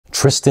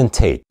Tristan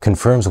Tate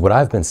confirms what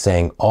I've been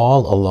saying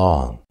all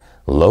along.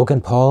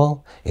 Logan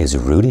Paul is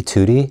Rudy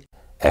Tooty,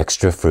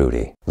 extra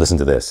fruity. Listen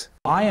to this.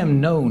 I am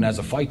known as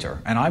a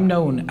fighter, and I'm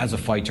known as a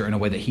fighter in a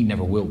way that he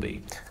never will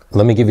be.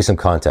 Let me give you some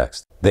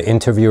context. The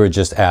interviewer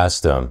just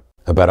asked him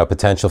about a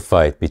potential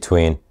fight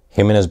between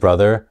him and his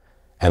brother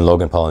and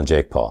Logan Paul and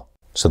Jake Paul.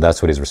 So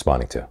that's what he's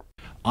responding to.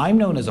 I'm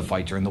known as a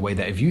fighter in the way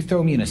that if you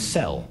throw me in a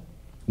cell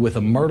with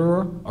a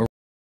murderer, a rapist,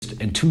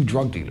 and 2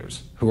 drug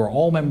dealers who are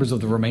all members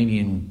of the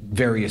Romanian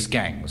various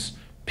gangs,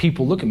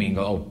 people look at me and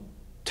go, oh,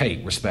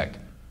 Tate, respect.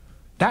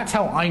 That's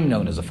how I'm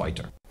known as a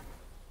fighter.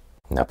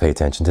 Now pay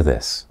attention to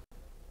this.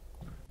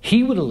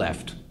 He would have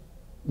left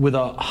with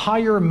a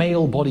higher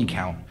male body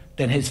count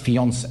than his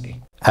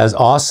fiancée. As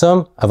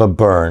awesome of a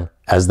burn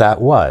as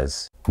that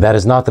was, that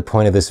is not the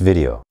point of this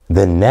video.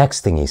 The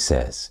next thing he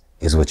says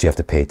is what you have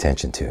to pay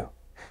attention to.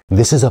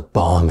 This is a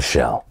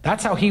bombshell.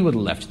 That's how he would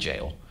have left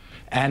jail.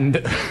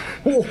 And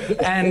well,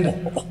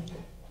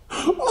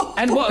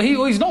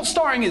 he's not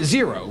starting at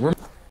 0.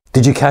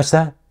 Did you catch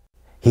that?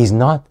 He's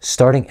not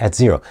starting at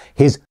 0.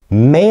 His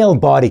male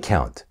body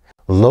count,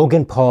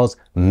 Logan Paul's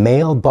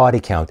male body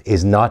count,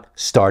 is not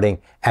starting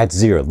at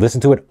 0. Listen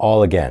to it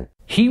all again.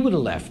 He would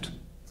have left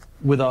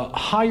with a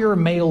higher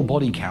male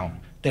body count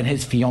than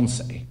his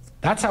fiancée.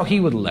 That's how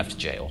he would have left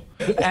jail.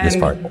 This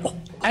part.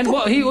 And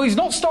well, he's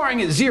not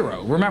starting at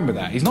 0. Remember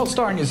that. He's not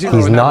starting at 0.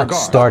 He's not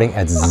starting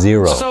at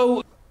 0.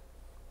 So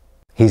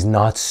he's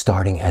not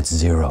starting at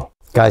 0.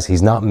 Guys,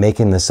 he's not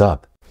making this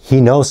up.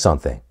 He knows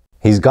something.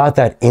 He's got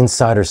that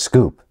insider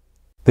scoop.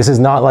 This is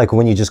not like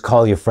when you just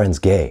call your friends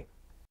gay.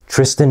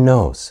 Tristan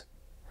knows.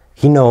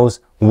 He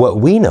knows what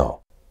we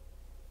know.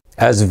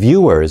 As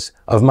viewers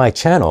of my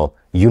channel,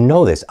 you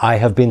know this. I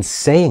have been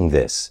saying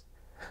this.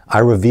 I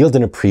revealed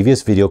in a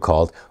previous video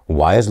called,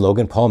 Why is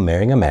Logan Paul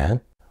Marrying a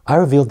Man? I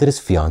revealed that his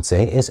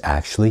fiancée is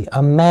actually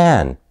a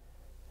man.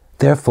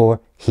 Therefore,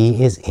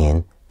 he is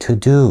into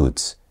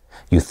dudes.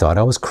 You thought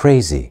I was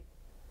crazy.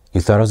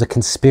 You thought I was a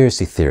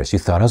conspiracy theorist. You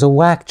thought I was a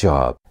whack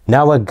job.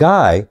 Now a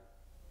guy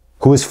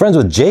who is friends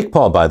with Jake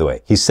Paul, by the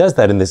way, he says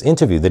that in this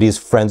interview, that he is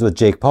friends with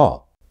Jake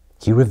Paul.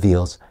 He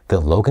reveals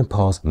that Logan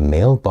Paul's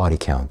male body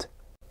count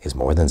is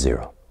more than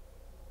 0.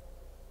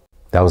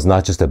 That was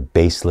not just a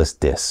baseless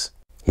diss.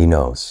 He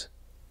knows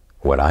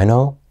what I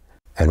know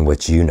and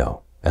what you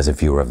know as a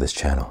viewer of this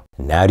channel.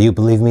 Now do you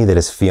believe me that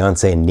his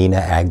fiancée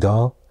Nina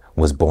Agdal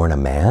was born a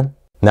man?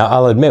 Now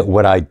I'll admit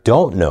what I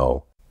don't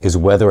know is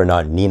whether or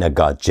not Nina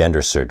got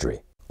gender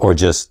surgery or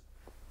just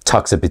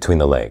tucks it between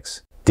the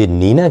legs. Did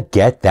Nina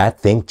get that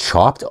thing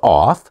chopped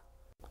off,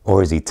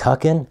 or is he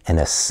tucking and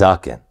a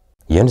sucking?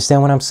 You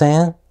understand what I'm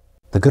saying?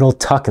 The good old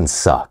tuck and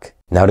suck.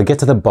 Now to get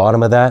to the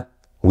bottom of that,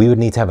 we would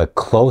need to have a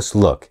close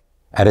look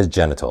at his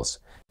genitals.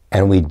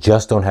 And we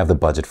just don't have the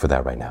budget for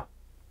that right now.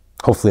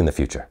 Hopefully in the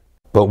future.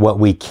 But what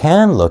we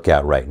can look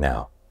at right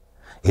now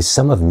is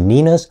some of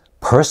Nina's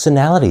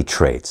personality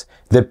traits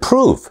that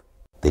prove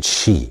that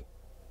she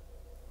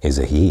is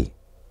a he.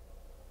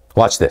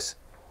 Watch this.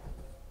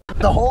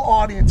 The whole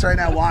audience right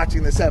now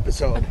watching this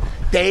episode,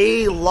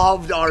 they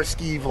loved our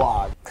ski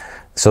vlog.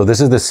 So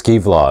this is the ski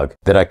vlog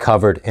that I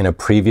covered in a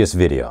previous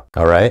video,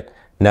 all right?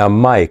 Now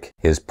Mike,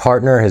 his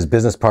partner, his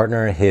business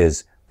partner,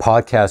 his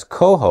podcast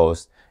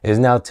co-host, is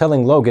now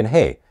telling Logan,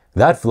 hey,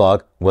 that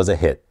vlog was a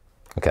hit.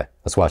 Okay,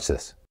 let's watch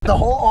this. The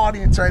whole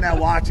audience right now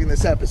watching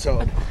this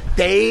episode,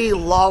 they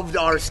loved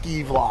our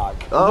ski vlog.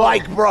 Oh.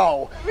 Like,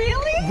 bro.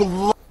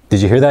 Really?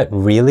 Did you hear that?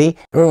 Really?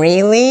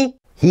 Really?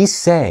 He's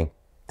saying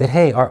that,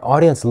 hey, our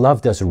audience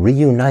loved us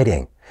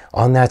reuniting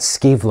on that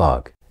ski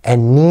vlog.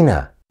 And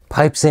Nina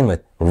pipes in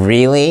with,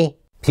 really?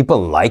 People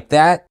like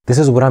that? This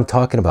is what I'm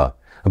talking about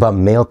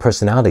male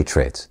personality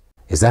traits.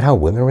 Is that how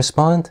women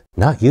respond?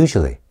 Not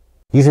usually.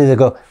 Usually they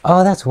go,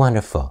 oh, that's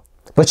wonderful.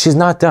 But she's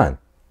not done.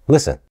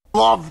 Listen.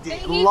 Loved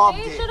it, loved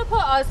it. He should have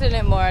put us in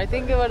it more. I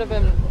think it would have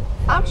been...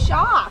 I'm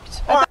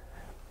shocked.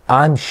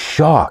 I'm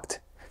shocked.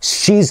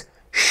 She's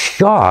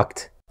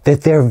shocked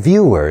that their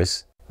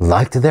viewers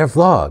liked their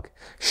vlog.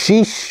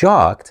 She's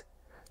shocked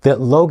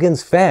that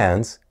Logan's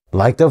fans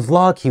liked a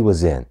vlog he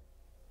was in.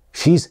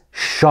 She's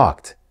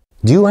shocked.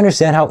 Do you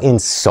understand how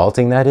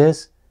insulting that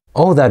is?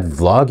 Oh, that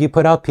vlog you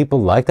put out,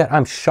 people like that?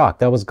 I'm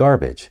shocked. That was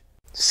garbage.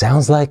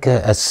 Sounds like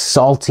a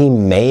salty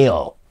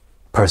male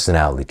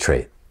personality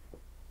trait.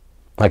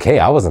 Like, hey,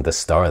 I wasn't the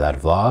star of that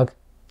vlog.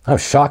 I'm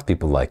shocked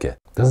people like it.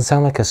 Doesn't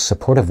sound like a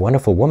supportive,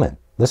 wonderful woman.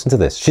 Listen to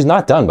this. She's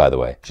not done, by the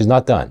way. She's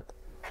not done.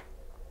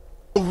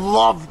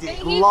 Loved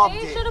it, loved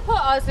it. He should have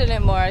put us in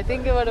it more. I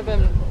think it would have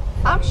been...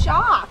 I'm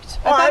shocked.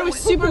 I thought it was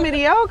super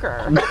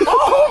mediocre.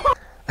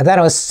 I thought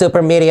it was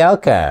super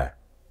mediocre.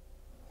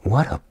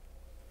 What a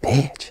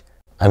bitch.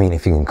 I mean,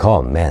 if you can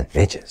call men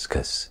bitches,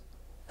 because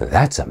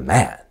that's a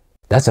man.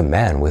 That's a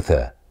man with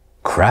a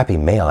crappy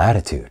male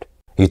attitude.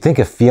 You'd think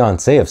a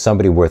fiancé of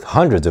somebody worth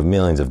hundreds of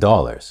millions of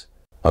dollars,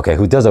 okay,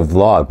 who does a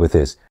vlog with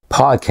his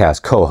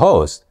podcast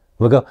co-host,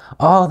 will go,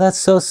 oh, that's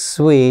so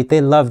sweet.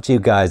 They loved you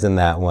guys in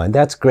that one.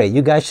 That's great.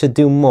 You guys should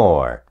do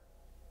more.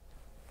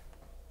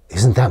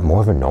 Isn't that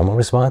more of a normal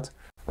response?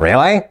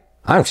 Really?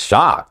 I'm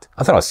shocked.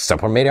 I thought it was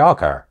super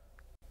mediocre.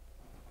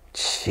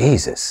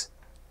 Jesus.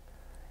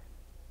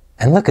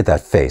 And look at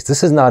that face.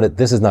 This is not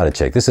a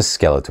chick. This is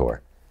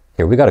Skeletor.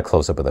 Here, we got a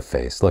close-up of the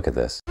face. Look at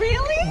this.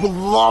 Really?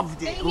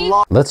 Loved it.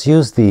 Let's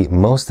use the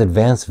most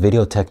advanced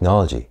video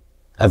technology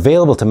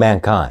available to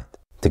mankind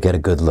to get a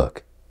good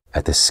look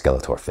at this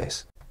Skeletor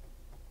face.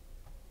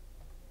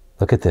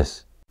 Look at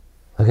this.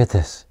 Look at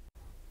this.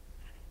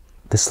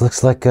 This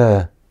looks like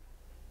a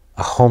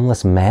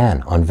homeless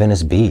man on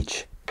Venice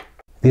Beach.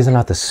 These are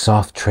not the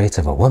soft traits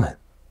of a woman.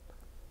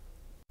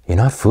 You're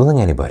not fooling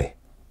anybody.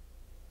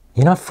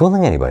 You're not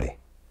fooling anybody.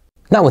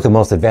 Not with the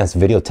most advanced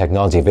video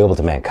technology available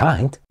to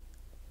mankind.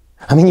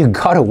 I mean, you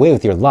got away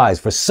with your lies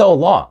for so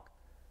long.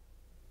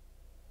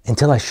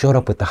 Until I showed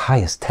up with the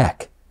highest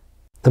tech.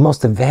 The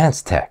most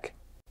advanced tech.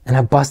 And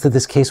I busted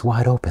this case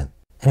wide open.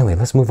 Anyway,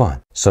 let's move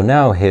on. So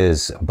now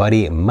his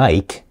buddy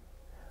Mike,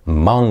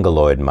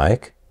 Mongoloid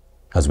Mike,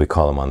 as we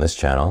call him on this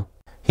channel,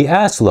 he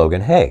asked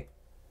Logan, hey,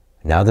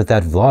 now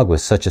that vlog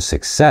was such a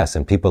success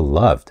and people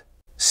loved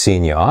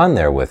seeing you on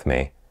there with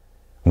me,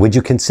 would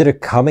you consider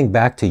coming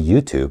back to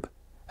YouTube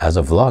as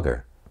a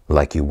vlogger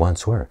like you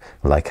once were?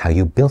 Like how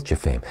you built your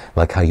fame,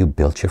 like how you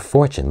built your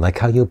fortune, like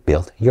how you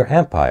built your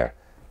empire.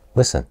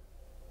 Listen.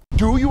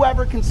 Do you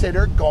ever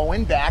consider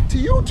going back to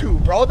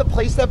YouTube, bro? The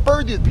place that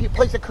birthed you, the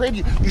place that created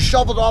you. You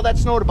shoveled all that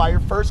snow to buy your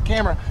first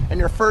camera and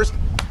your first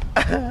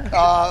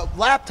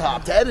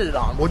laptop to edit it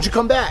on. Would you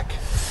come back?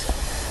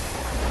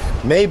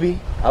 Maybe.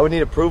 I would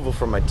need approval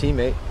from my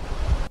teammate.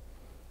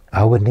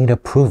 I would need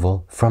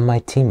approval from my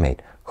teammate.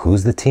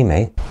 Who's the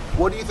teammate?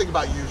 What do you think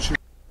about YouTube?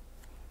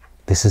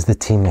 This is the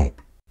teammate.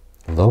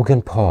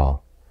 Logan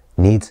Paul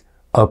needs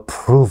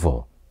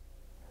approval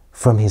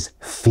from his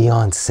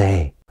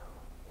fiancée.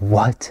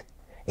 What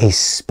a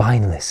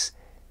spineless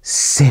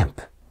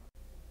simp.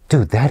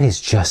 Dude, that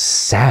is just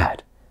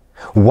sad.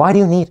 Why do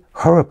you need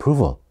her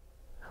approval?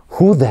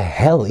 Who the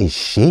hell is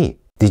she?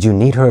 Did you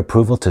need her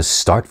approval to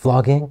start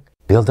vlogging?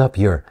 Build up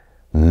your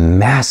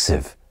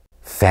massive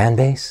fan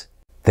base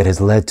that has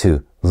led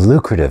to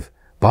lucrative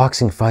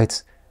boxing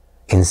fights,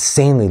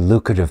 insanely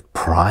lucrative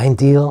Prime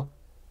deal?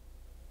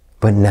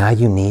 But now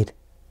you need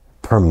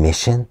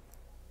permission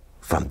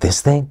from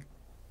this thing?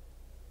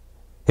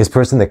 This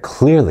person that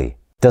clearly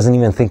doesn't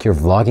even think your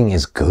vlogging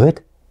is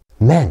good?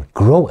 Men,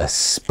 grow a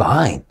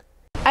spine.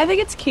 I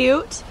think it's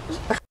cute.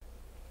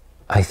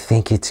 I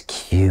think it's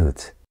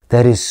cute.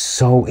 That is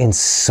so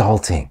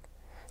insulting.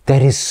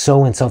 That is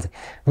so insulting.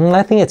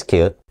 I think it's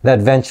cute. That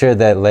venture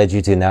that led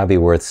you to now be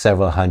worth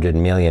several $100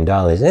 million,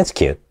 it's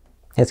cute.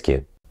 It's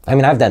cute. I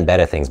mean, I've done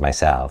better things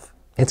myself.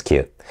 It's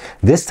cute.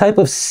 This type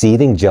of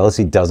seething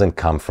jealousy doesn't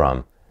come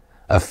from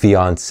a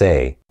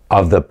fiancé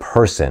of the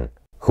person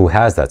who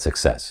has that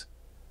success.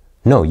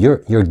 No, you're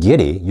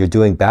giddy. You're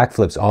doing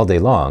backflips all day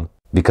long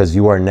because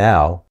you are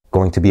now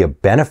going to be a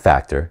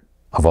benefactor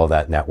of all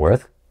that net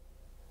worth.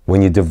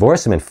 When you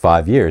divorce him in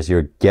 5 years,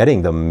 you're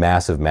getting the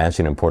massive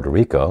mansion in Puerto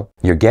Rico.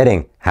 You're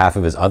getting half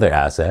of his other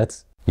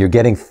assets. You're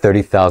getting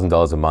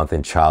 $30,000 a month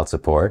in child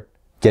support,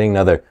 getting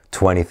another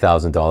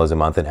 $20,000 a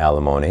month in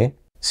alimony.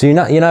 So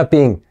you're not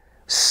being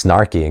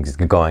snarky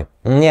and going,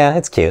 yeah,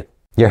 it's cute.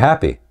 You're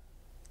happy.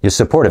 You're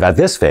supportive. At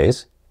this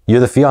phase, you're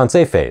the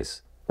fiancé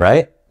phase,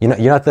 right? You're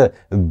not the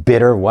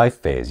bitter wife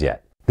phase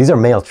yet. These are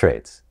male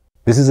traits.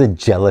 This is a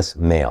jealous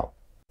male.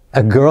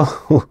 A girl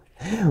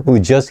who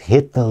just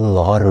hit the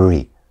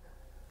lottery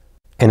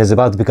and is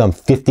about to become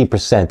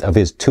 50% of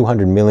his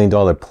 $200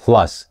 million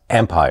plus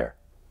empire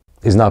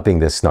is not being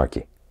this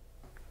snarky.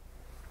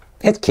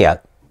 It's cute.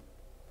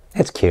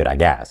 It's cute, I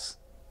guess.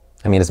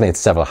 I mean, it's made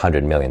several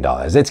 $100 million.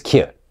 It's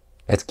cute.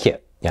 It's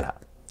cute, you know.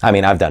 I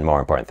mean, I've done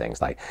more important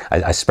things. Like,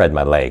 I spread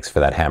my legs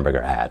for that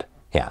hamburger ad.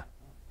 Yeah,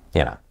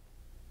 you know.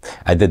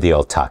 I did the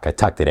old tuck. I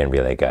tucked it in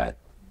really good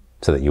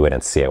so that you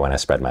wouldn't see it when I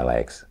spread my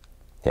legs.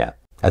 Yeah.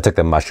 I took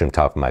the mushroom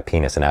top of my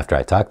penis, and after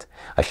I tucked,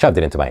 I shoved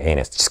it into my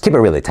anus. Just keep it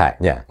really tight.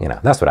 Yeah, you know,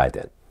 that's what I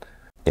did.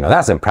 You know,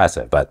 that's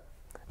impressive, but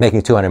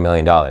making $200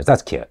 million,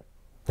 that's cute.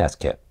 That's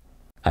cute.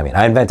 I mean,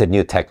 I invented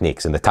new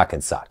techniques in the tuck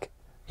and suck.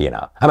 You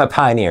know, I'm a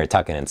pioneer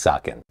tucking and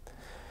sucking.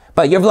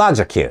 But your vlogs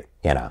are cute,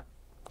 you know.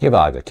 Your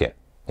vlogs are cute.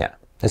 Yeah,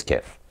 it's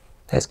cute.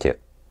 It's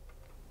cute.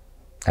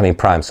 I mean,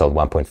 Prime sold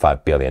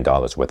 $1.5 billion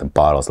worth of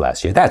bottles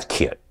last year. That's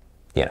cute,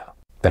 you know.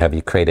 But have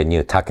you created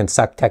new tuck and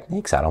suck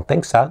techniques? I don't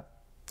think so.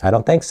 I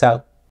don't think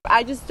so.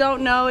 I just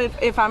don't know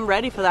if I'm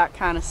ready for that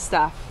kind of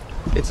stuff.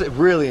 It's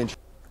really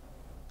interesting.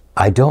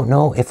 I don't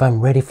know if I'm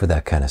ready for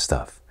that kind of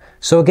stuff.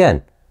 So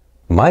again,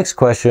 Mike's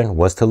question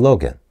was to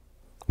Logan.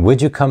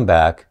 Would you come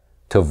back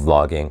to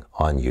vlogging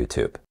on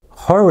YouTube?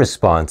 Her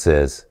response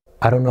is,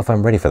 I don't know if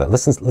I'm ready for that.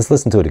 Let's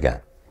listen to it again.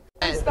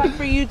 Stuff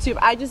for YouTube.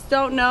 I just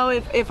don't know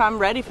if I'm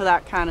ready for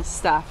that kind of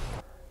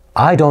stuff.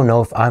 I don't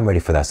know if I'm ready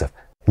for that stuff.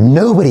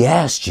 Nobody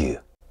asked you.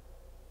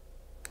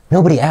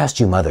 Nobody asked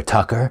you, Mother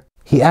Tucker.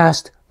 He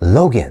asked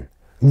Logan,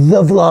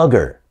 the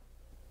vlogger,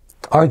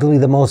 arguably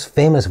the most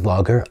famous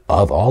vlogger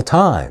of all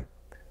time,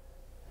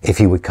 if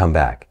he would come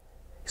back.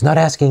 He's not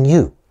asking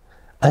you,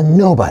 a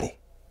nobody.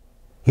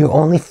 You're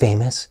only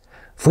famous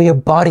for your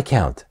body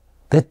count,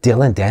 that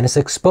Dillon Danis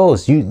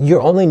exposed.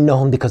 You're only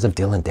known because of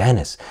Dillon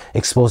Danis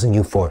exposing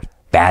you for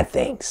bad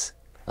things,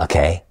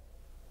 okay?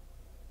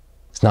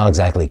 It's not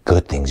exactly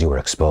good things you were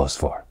exposed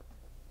for,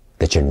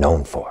 that you're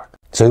known for.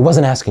 So he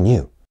wasn't asking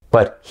you,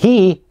 but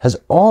he has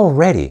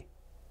already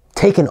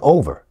taken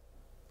over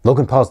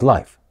Logan Paul's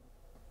life.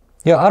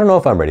 Yeah, I don't know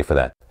if I'm ready for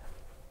that.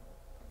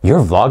 You're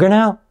a vlogger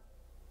now?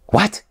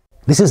 What?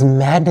 This is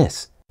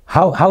madness.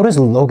 How does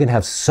Logan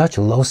have such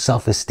low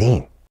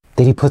self-esteem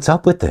that he puts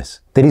up with this?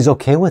 That he's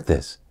okay with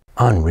this?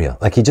 Unreal.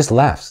 Like, he just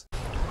laughs.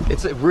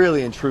 It's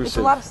really intrusive. It's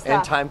a lot of stuff.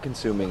 And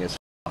time-consuming.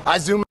 I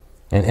zoom.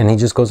 And he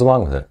just goes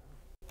along with it.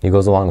 He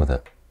goes along with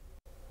it.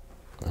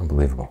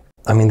 Unbelievable.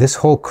 I mean, this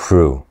whole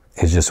crew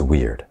is just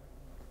weird.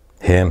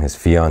 Him, his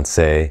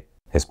fiancée,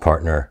 his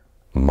partner,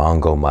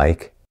 Mongo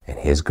Mike, and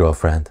his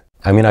girlfriend.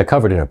 I mean, I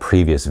covered in a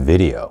previous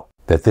video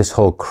that this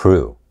whole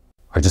crew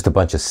are just a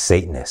bunch of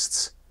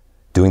Satanists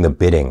doing the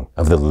bidding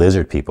of the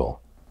lizard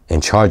people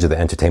in charge of the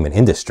entertainment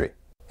industry.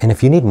 And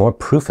if you need more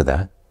proof of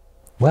that,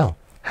 well,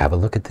 have a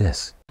look at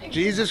this.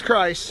 Jesus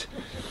Christ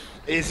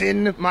is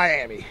in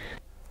Miami.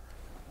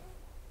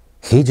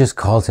 He just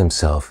calls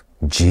himself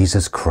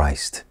Jesus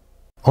Christ.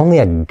 Only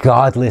a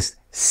godless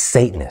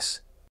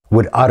Satanist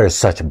would utter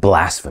such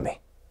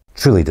blasphemy.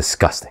 Truly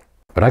disgusting.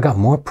 But I got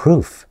more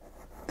proof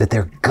that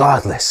they're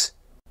godless.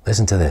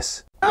 Listen to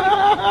this.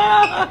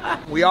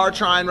 We are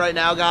trying right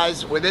now,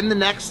 guys. Within the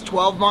next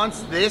 12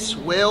 months, this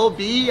will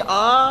be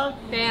a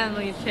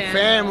family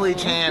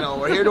channel.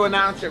 We're here to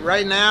announce it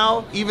right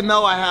now. Even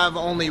though I have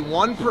only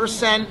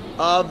 1%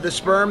 of the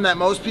sperm that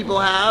most people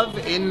have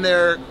in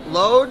their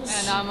loads.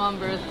 And I'm on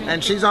birth control.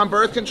 And she's on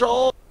birth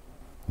control.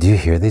 Do you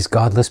hear these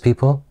godless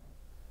people?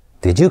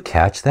 Did you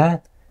catch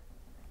that?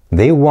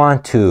 They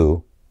want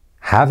to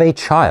have a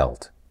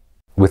child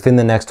within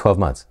the next 12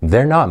 months.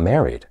 They're not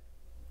married.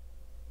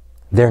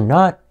 They're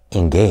not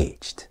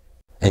engaged.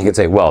 And you could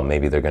say, well,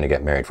 maybe they're going to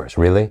get married first.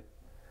 Really?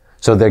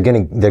 So they're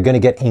going to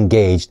get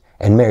engaged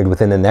and married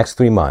within the next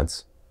 3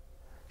 months.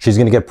 She's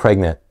going to get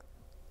pregnant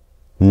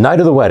night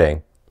of the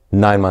wedding,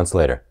 9 months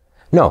later.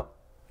 No,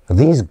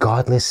 these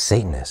godless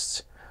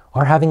Satanists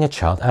are having a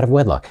child out of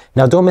wedlock.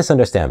 Now, don't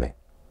misunderstand me.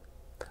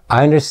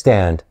 I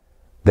understand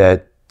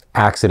that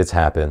accidents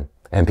happen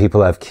and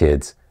people have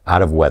kids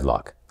out of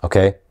wedlock,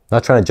 okay?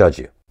 Not trying to judge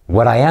you.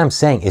 What I am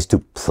saying is to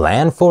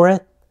plan for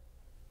it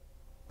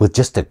with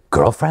just a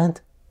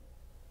girlfriend?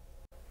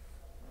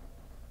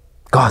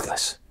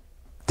 Godless,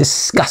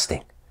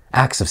 disgusting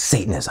acts of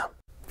Satanism.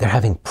 They're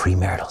having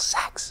premarital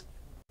sex.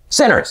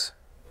 Sinners!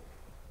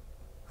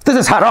 This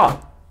is haram!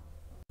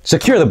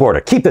 Secure the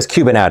border. Keep this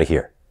Cuban out of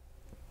here.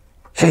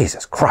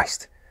 Jesus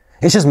Christ.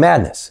 It's just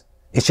madness.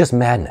 It's just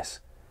madness.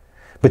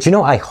 But you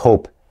know, I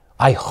hope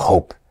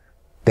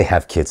they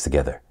have kids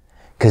together.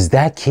 Because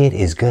that kid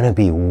is going to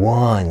be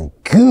one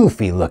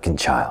goofy looking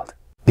child.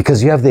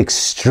 Because you have the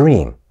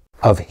extreme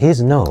of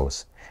his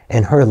nose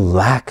and her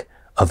lack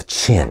of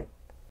chin.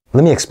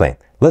 Let me explain.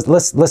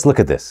 Let's look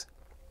at this.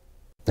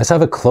 Let's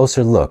have a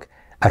closer look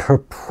at her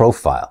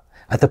profile,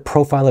 at the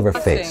profile of her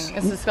face.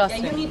 It's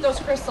disgusting. Yeah, you need those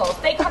crystals.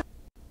 They come.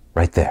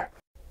 Right there.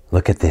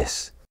 Look at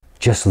this.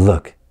 Just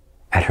look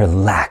at her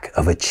lack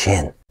of a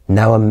chin.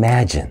 Now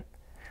imagine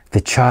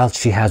the child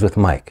she has with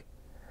Mike.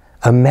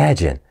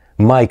 Imagine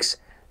Mike's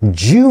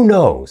Jew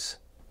nose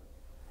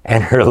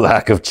and her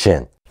lack of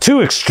chin.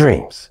 Two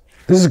extremes.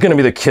 This is going to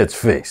be the kid's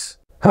face.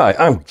 Hi,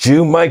 I'm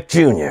Jew Mike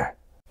Jr.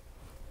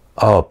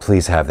 Oh,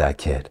 please have that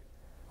kid.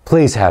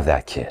 Please have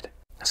that kid.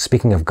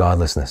 Speaking of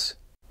godlessness,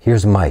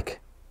 here's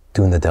Mike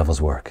doing the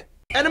devil's work.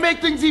 And to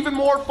make things even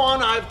more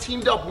fun, I've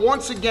teamed up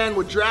once again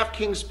with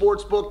DraftKings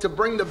Sportsbook to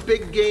bring the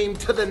big game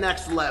to the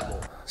next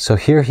level. So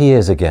here he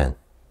is again,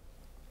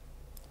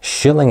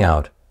 shilling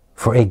out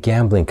for a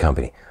gambling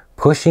company,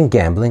 pushing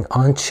gambling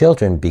on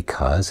children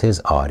because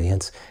his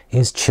audience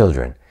is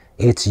children.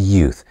 It's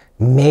youth,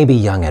 maybe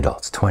young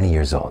adults, 20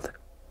 years old.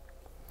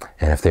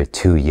 And if they're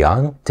too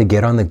young to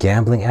get on the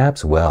gambling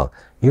apps, well,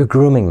 you're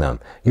grooming them.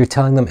 You're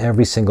telling them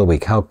every single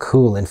week how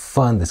cool and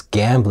fun this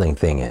gambling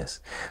thing is.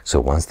 So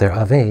once they're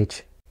of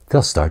age,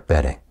 they'll start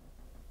betting.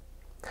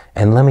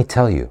 And let me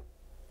tell you,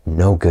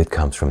 no good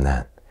comes from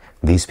that.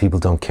 These people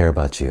don't care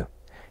about you.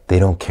 They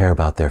don't care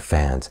about their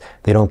fans.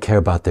 They don't care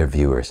about their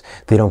viewers.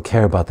 They don't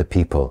care about the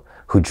people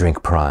who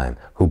drink Prime,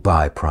 who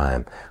buy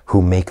Prime,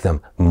 who make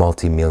them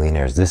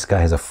multimillionaires. This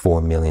guy has a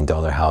 $4 million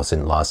house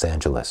in Los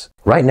Angeles.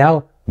 Right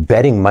now,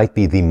 betting might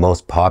be the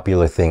most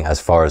popular thing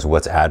as far as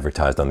what's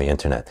advertised on the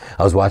internet.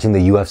 I was watching the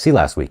UFC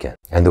last weekend,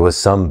 and there was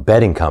some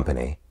betting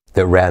company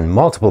that ran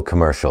multiple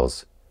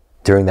commercials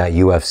during that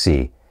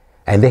UFC,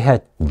 and they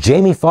had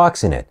Jamie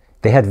Foxx in it.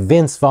 They had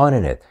Vince Vaughn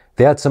in it.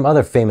 They had some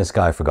other famous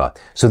guy I forgot.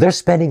 So they're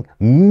spending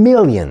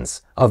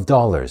millions of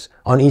dollars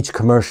on each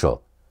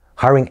commercial,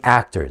 hiring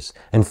actors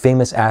and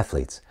famous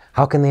athletes.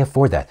 How can they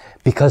afford that?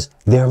 Because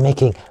they're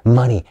making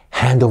money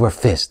hand over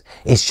fist.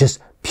 It's just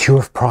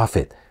pure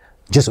profit.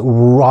 Just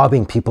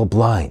robbing people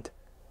blind.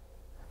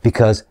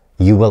 Because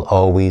you will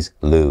always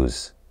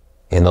lose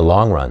in the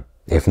long run,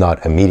 if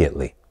not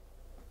immediately.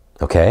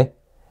 Okay?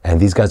 And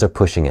these guys are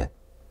pushing it.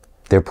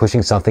 They're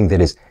pushing something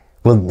that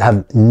will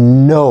have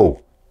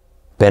no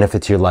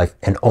benefit to your life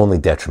and only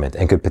detriment,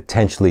 and could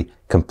potentially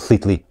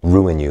completely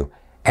ruin you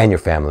and your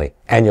family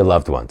and your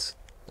loved ones.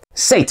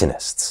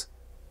 Satanists.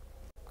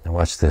 Now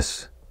watch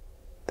this.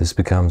 This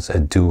becomes a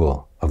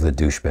duel of the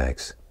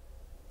douchebags.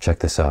 Check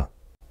this out.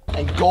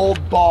 And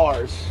gold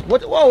bars.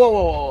 What? Whoa, whoa,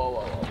 whoa, whoa, whoa,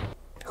 whoa.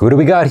 Who do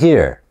we got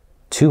here?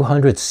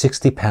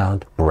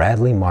 260-pound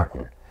Bradley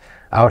Martyn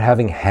out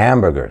having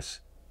hamburgers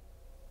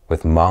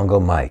with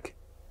Mongo Mike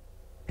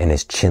and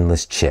his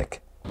chinless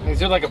chick. Is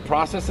there like a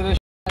process to this?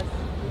 I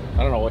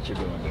don't know what you're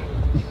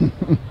doing.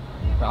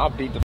 I'll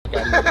beat the fuck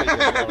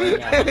out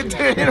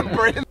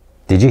of you.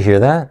 Did you hear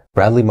that?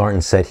 Bradley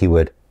Martyn said he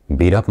would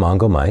beat up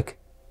Mongo Mike.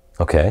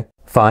 Okay,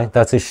 fine,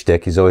 that's his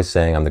shtick. He's always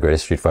saying, I'm the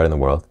greatest street fighter in the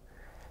world.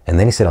 And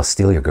then he said, I'll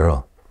steal your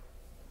girl.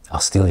 I'll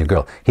steal your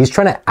girl. He's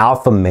trying to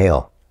alpha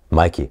male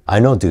Mikey. I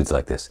know dudes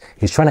like this.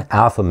 He's trying to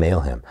alpha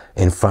male him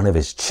in front of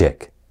his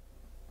chick.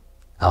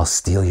 I'll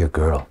steal your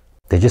girl.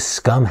 They're just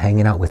scum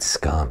hanging out with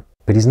scum.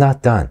 But he's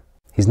not done.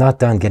 He's not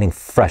done getting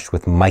fresh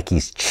with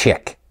Mikey's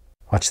chick.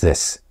 Watch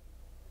this.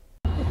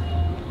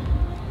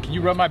 Can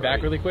you rub my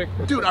back really quick?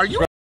 Dude, are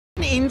you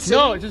insane?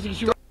 No, just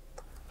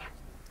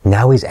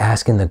Now he's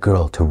asking the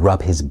girl to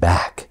rub his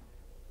back.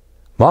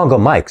 Mongo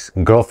Mike's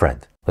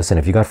girlfriend. Listen,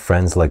 if you got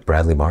friends like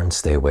Bradley Martyn,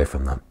 stay away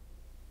from them.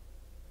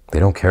 They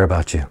don't care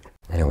about you.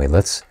 Anyway,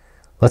 let's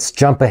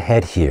jump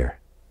ahead here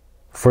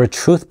for a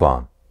truth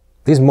bomb.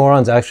 These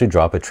morons actually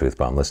drop a truth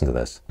bomb. Listen to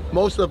this.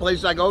 Most of the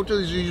places I go to,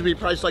 these usually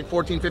priced like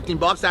 14, 15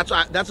 bucks. That's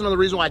another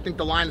reason why I think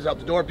the line is out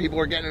the door. People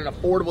are getting an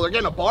affordable. They're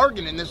getting a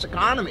bargain in this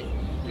economy.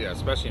 Yeah,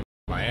 especially in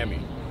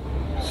Miami.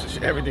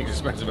 Everything's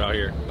expensive out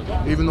here.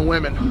 Even the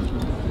women.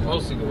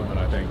 Mostly the women,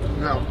 I think.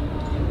 No.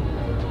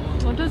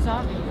 What does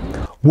that mean?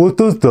 What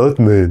does that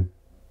mean?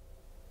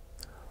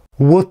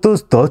 What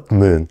does that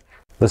mean?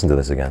 Listen to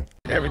this again.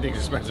 Everything's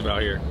expensive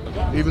out here.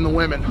 Even the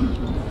women.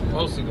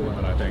 Mostly the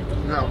women, I think.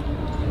 No.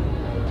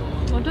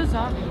 What does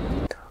that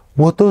mean?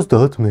 What does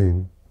that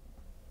mean?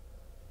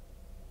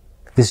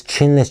 This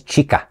chinless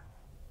chica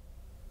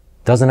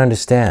doesn't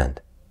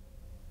understand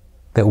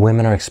that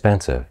women are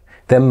expensive,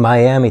 that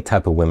Miami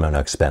type of women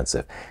are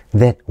expensive,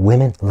 that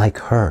women like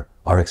her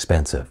are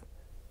expensive.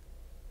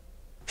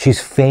 She's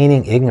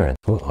feigning ignorance.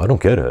 Well, I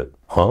don't get it.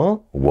 Huh?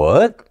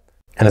 What?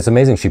 And it's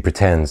amazing she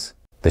pretends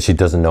that she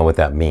doesn't know what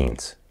that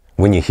means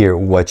when you hear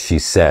what she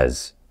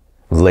says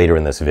later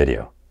in this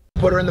video.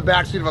 Put her in the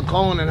backseat of a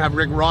Cullinan and have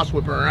Rick Ross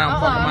whip her around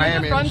fucking Miami. I'm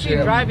in the front and seat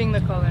shit. driving the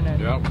Cullinan.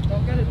 Yep.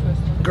 Don't get it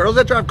twisted. Girls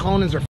that drive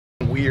Cullinans are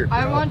f***ing weird, bro.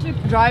 I want to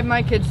drive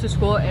my kids to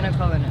school in a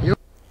Cullinan.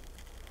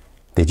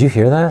 Did you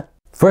hear that?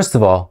 First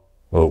of all,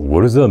 well,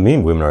 what does that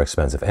mean women are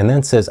expensive? And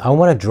then says, I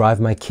want to drive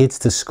my kids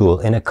to school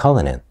in a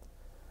Cullinan.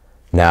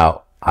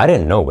 Now, I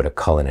didn't know what a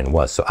Cullinan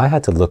was, so I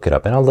had to look it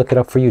up, and I'll look it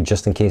up for you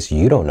just in case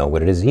you don't know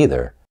what it is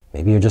either.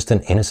 Maybe you're just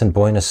an innocent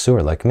boy in a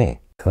sewer like me.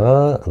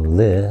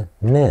 Cullinan.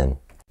 All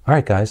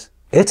right, guys,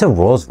 it's a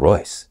Rolls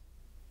Royce.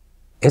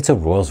 It's a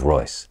Rolls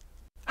Royce.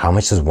 How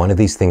much does one of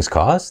these things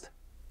cost?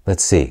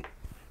 Let's see.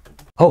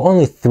 Oh,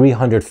 only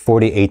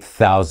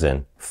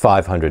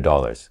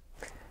 $348,500.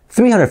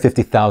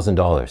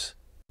 $350,000.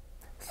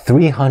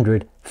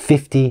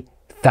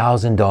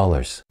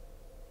 $350,000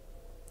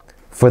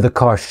 for the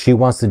car she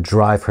wants to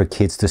drive her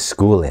kids to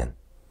school in.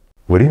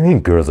 What do you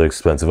mean girls are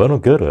expensive? I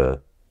don't get it.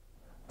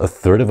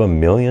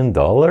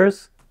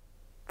 $350,000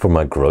 for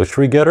my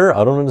grocery getter?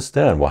 I don't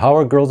understand. Well, how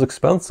are girls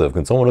expensive?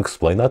 Can someone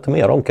explain that to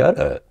me? I don't get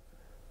it.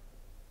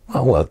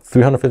 Well, what,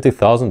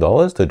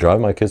 $350,000 to drive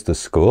my kids to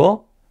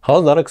school? How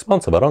is that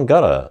expensive? I don't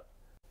get it.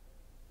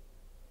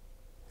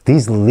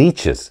 These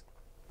leeches,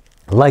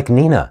 like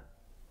Nina,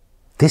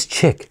 this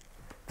chick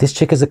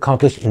has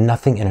accomplished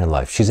nothing in her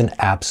life. She's an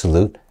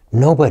absolute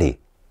nobody.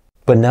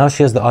 But now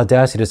she has the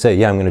audacity to say,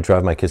 yeah, I'm going to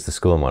drive my kids to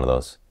school in one of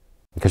those.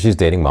 Because she's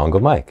dating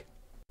Mongo Mike.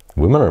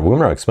 Women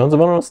are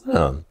expensive, I don't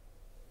understand.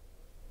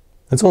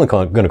 It's only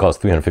going to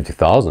cost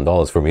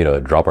 $350,000 for me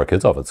to drop our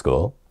kids off at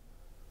school.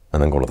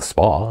 And then go to the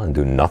spa and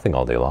do nothing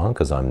all day long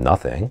because I'm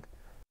nothing.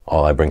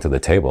 All I bring to the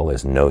table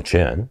is no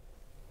chin.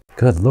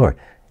 Good Lord.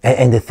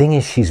 And the thing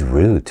is, she's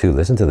rude too.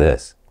 Listen to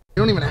this.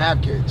 You don't even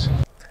have kids.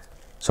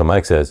 So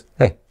Mike says,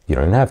 hey, you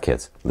don't even have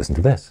kids. Listen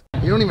to this.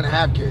 You don't even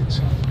have kids.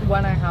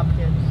 When I have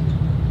kids.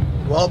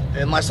 Well,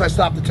 unless I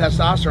stop the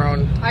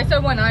testosterone. I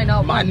said when I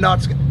know. My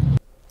nuts.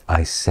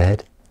 I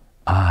said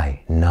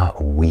I,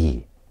 not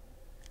we.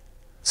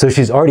 So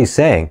she's already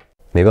saying,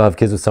 maybe I'll have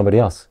kids with somebody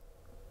else.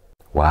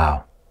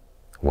 Wow.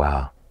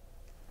 Wow.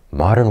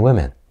 Modern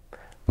women.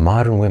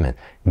 Modern women.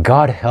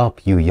 God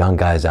help you young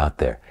guys out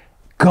there.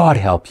 God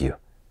help you.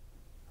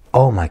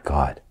 Oh my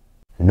God.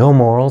 No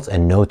morals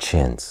and no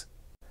chins.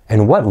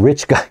 And what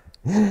rich guy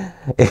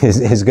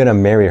is going to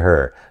marry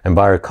her and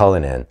buy her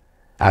Cullinan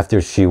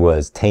after she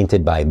was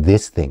tainted by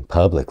this thing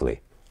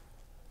publicly?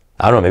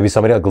 I don't know, maybe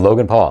somebody like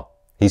Logan Paul.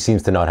 He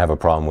seems to not have a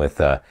problem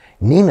with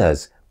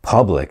Nina's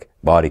public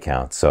body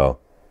count. So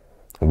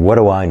what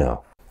do I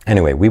know?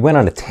 Anyway, we went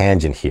on a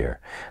tangent here.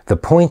 The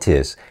point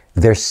is,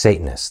 they're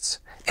Satanists.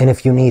 And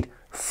if you need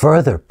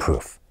further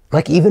proof,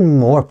 like even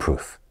more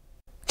proof,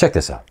 Check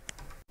this out.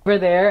 Over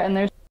there, and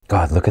there's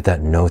God, look at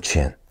that no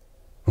chin.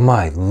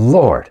 My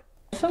Lord.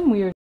 some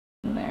weird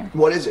in there.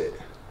 What is it?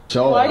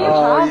 Why do you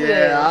have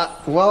yeah.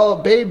 Well,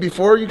 babe,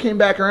 before you came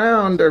back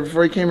around, or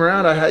before you came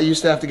around, I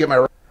used to have to get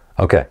my...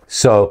 Okay,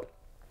 so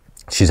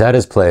she's at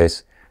his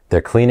place.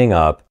 They're cleaning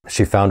up.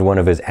 She found one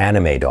of his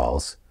anime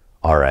dolls.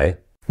 All right.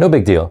 No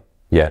big deal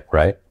yet,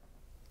 right?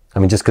 I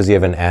mean, just because you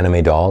have an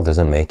anime doll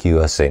doesn't make you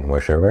a Satan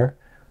worshiper.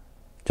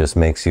 Just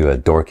makes you a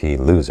dorky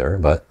loser,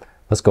 but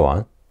let's go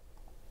on.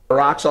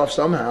 Rocks off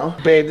somehow.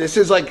 Babe, this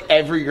is like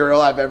every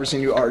girl I've ever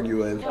seen you argue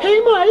with. Hey,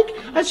 Mike,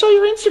 I saw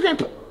your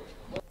Instagram.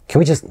 Can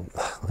we just,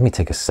 let me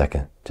take a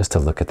second just to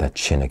look at that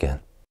chin again.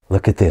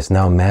 Look at this.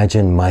 Now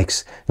imagine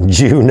Mike's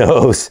Jew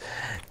nose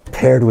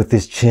paired with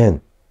this chin.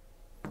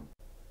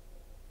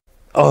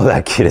 Oh,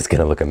 that kid is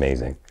going to look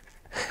amazing.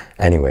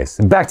 Anyways,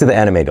 back to the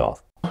anime doll.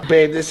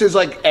 Babe, this is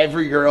like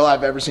every girl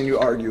I've ever seen you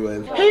argue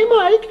with. Hey,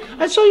 Mike,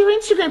 I saw your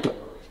Instagram.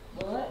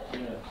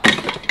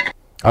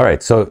 All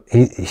right, so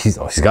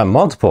he's got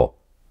multiple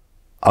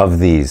of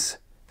these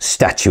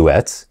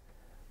statuettes.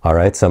 All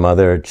right, some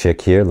other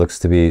chick here looks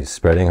to be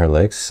spreading her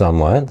legs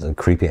somewhat.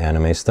 Creepy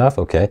anime stuff,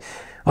 okay.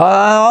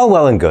 All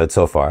well and good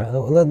so far.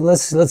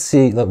 Let's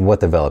see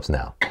what develops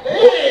now.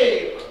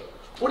 Hey!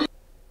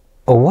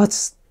 Oh,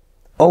 what's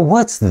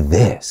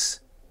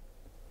this?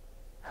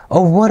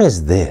 Oh, what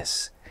is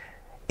this?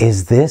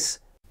 Is this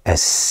a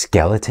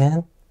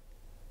skeleton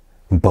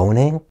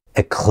boning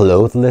a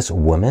clothless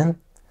woman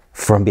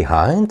from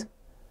behind?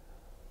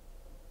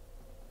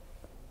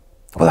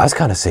 Well, that's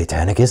kind of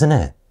satanic, isn't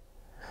it?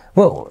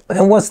 Well,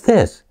 and what's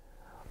this?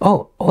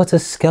 Oh, it's a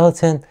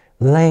skeleton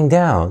laying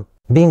down,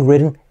 being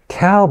ridden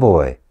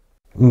cowboy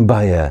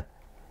by a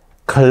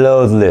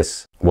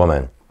clothless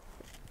woman.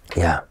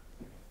 Yeah.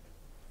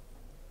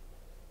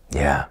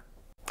 Yeah.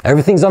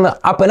 Everything's on the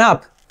up and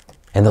up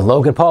in the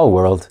Logan Paul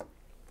world,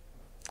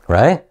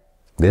 right?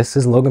 This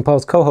is Logan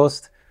Paul's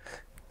co-host,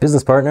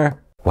 business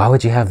partner. Why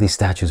would you have these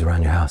statues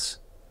around your house?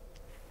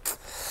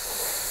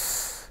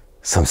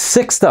 Some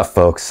sick stuff,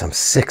 folks, some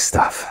sick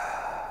stuff.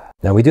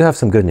 Now, we do have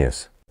some good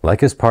news.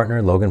 Like his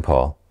partner, Logan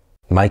Paul,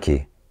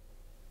 Mikey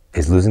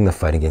is losing the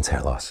fight against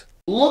hair loss.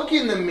 Look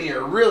in the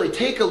mirror, really,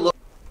 take a look.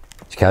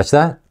 Did you catch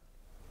that?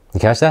 You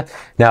catch that?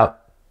 Now,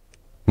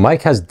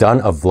 Mike has done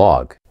a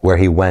vlog where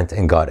he went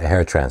and got a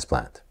hair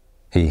transplant.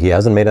 He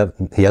hasn't made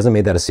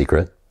that a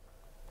secret.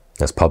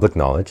 That's public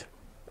knowledge.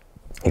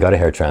 He got a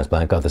hair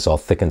transplant, got this all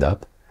thickened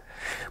up.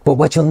 But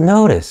what you'll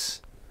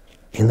notice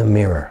in the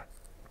mirror,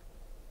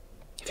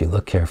 if you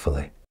look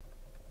carefully,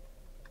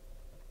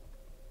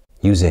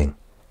 using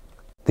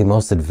the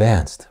most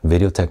advanced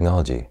video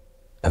technology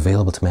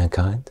available to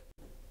mankind,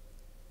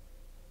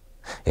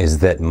 is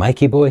that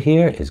Mikey boy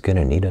here is going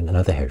to need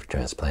another hair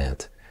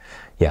transplant.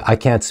 Yeah, I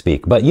can't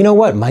speak, but you know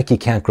what? Mikey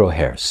can't grow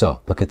hair.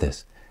 So look at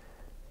this.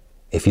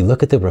 If you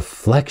look at the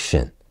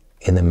reflection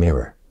in the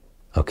mirror,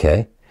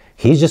 okay,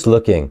 he's just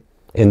looking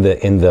in the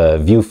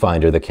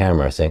viewfinder, the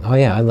camera, saying, oh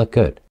yeah, I look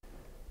good.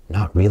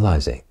 Not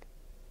realizing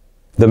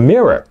the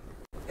mirror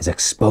is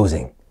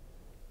exposing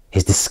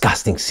his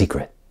disgusting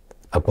secret.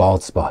 A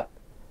bald spot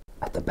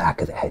at the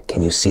back of the head.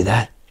 Can you see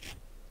that?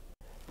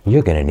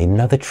 You're gonna need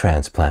another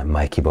transplant,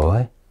 Mikey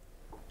boy.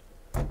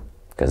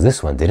 Because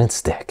this one didn't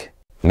stick.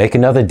 Make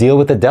another deal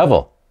with the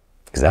devil.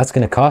 Because that's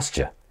gonna cost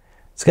you.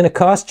 It's gonna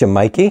cost you,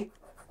 Mikey,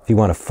 if you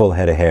want a full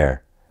head of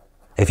hair.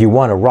 If you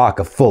want to rock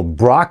a full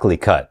broccoli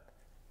cut,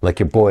 like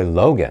your boy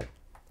Logan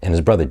and his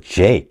brother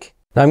Jake.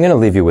 Now I'm gonna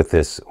leave you with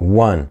this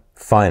one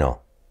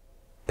final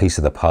piece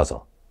of the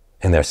puzzle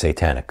in their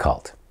satanic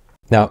cult.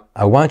 Now,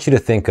 I want you to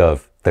think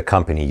of the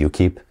company you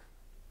keep.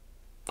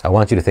 I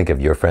want you to think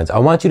of your friends. I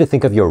want you to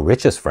think of your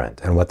richest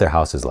friend and what their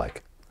house is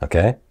like,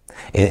 okay?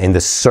 In the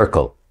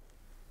circle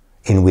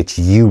in which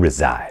you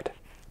reside.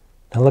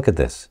 Now look at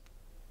this.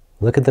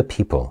 Look at the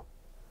people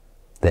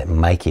that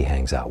Mikey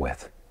hangs out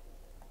with.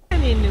 I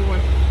need a new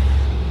one.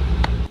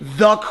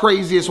 The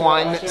craziest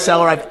wine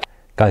cellar I've...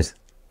 Guys,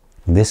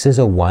 this is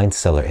a wine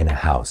cellar in a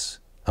house,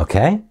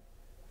 okay?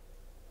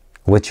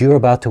 What you're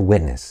about to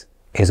witness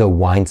is a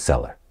wine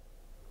cellar.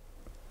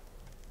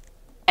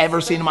 Ever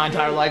seen in my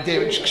entire life,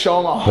 David. Show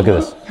them all. Look at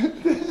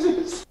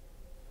this.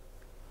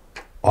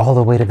 All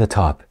the way to the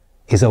top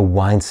is a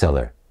wine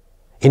cellar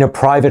in a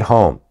private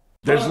home.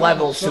 There's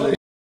levels to this.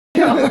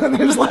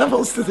 There's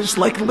levels to this.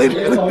 Like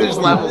literally, there's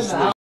levels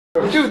to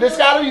this. Dude, there's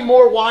got to be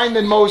more wine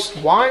than most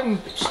wine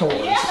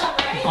stores.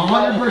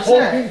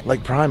 100%.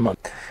 Like Prime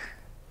Month.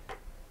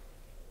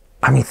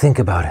 I mean, think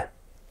about it.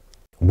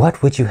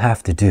 What would you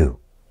have to do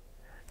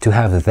to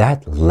have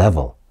that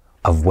level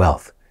of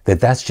wealth?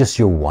 That's just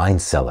your wine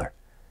cellar.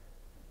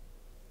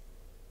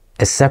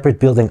 A separate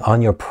building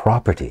on your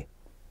property,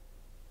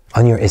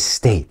 on your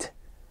estate.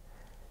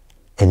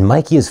 And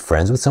Mikey is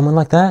friends with someone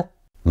like that?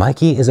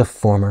 Mikey is a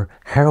former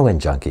heroin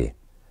junkie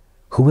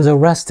who was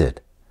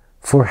arrested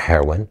for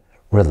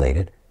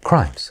heroin-related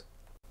crimes.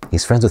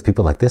 He's friends with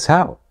people like this?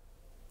 How?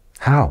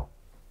 How?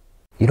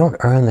 You don't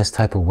earn this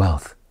type of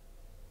wealth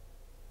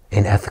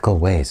in ethical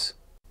ways.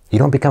 You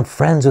don't become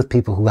friends with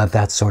people who have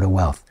that sort of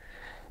wealth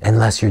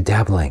unless you're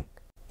dabbling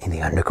in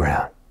the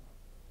underground,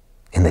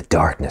 in the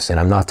darkness. And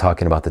I'm not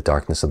talking about the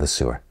darkness of the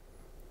sewer.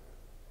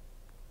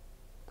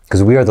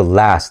 Because we are the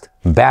last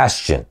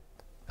bastion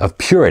of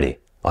purity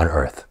on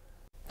earth.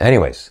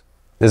 Anyways,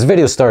 this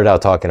video started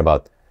out talking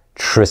about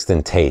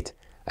Tristan Tate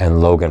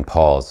and Logan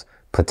Paul's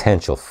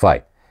potential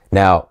fight.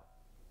 Now,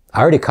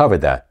 I already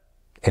covered that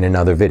in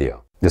another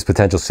video. This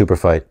potential super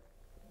fight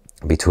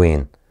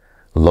between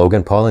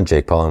Logan Paul and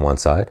Jake Paul on one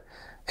side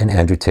and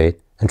Andrew Tate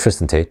and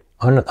Tristan Tate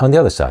on the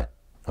other side.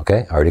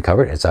 Okay, I already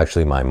covered it. It's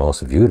actually my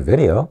most viewed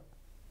video.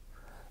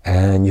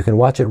 And you can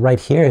watch it right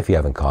here if you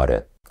haven't caught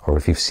it, or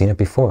if you've seen it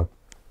before.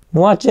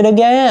 Watch it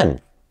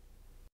again.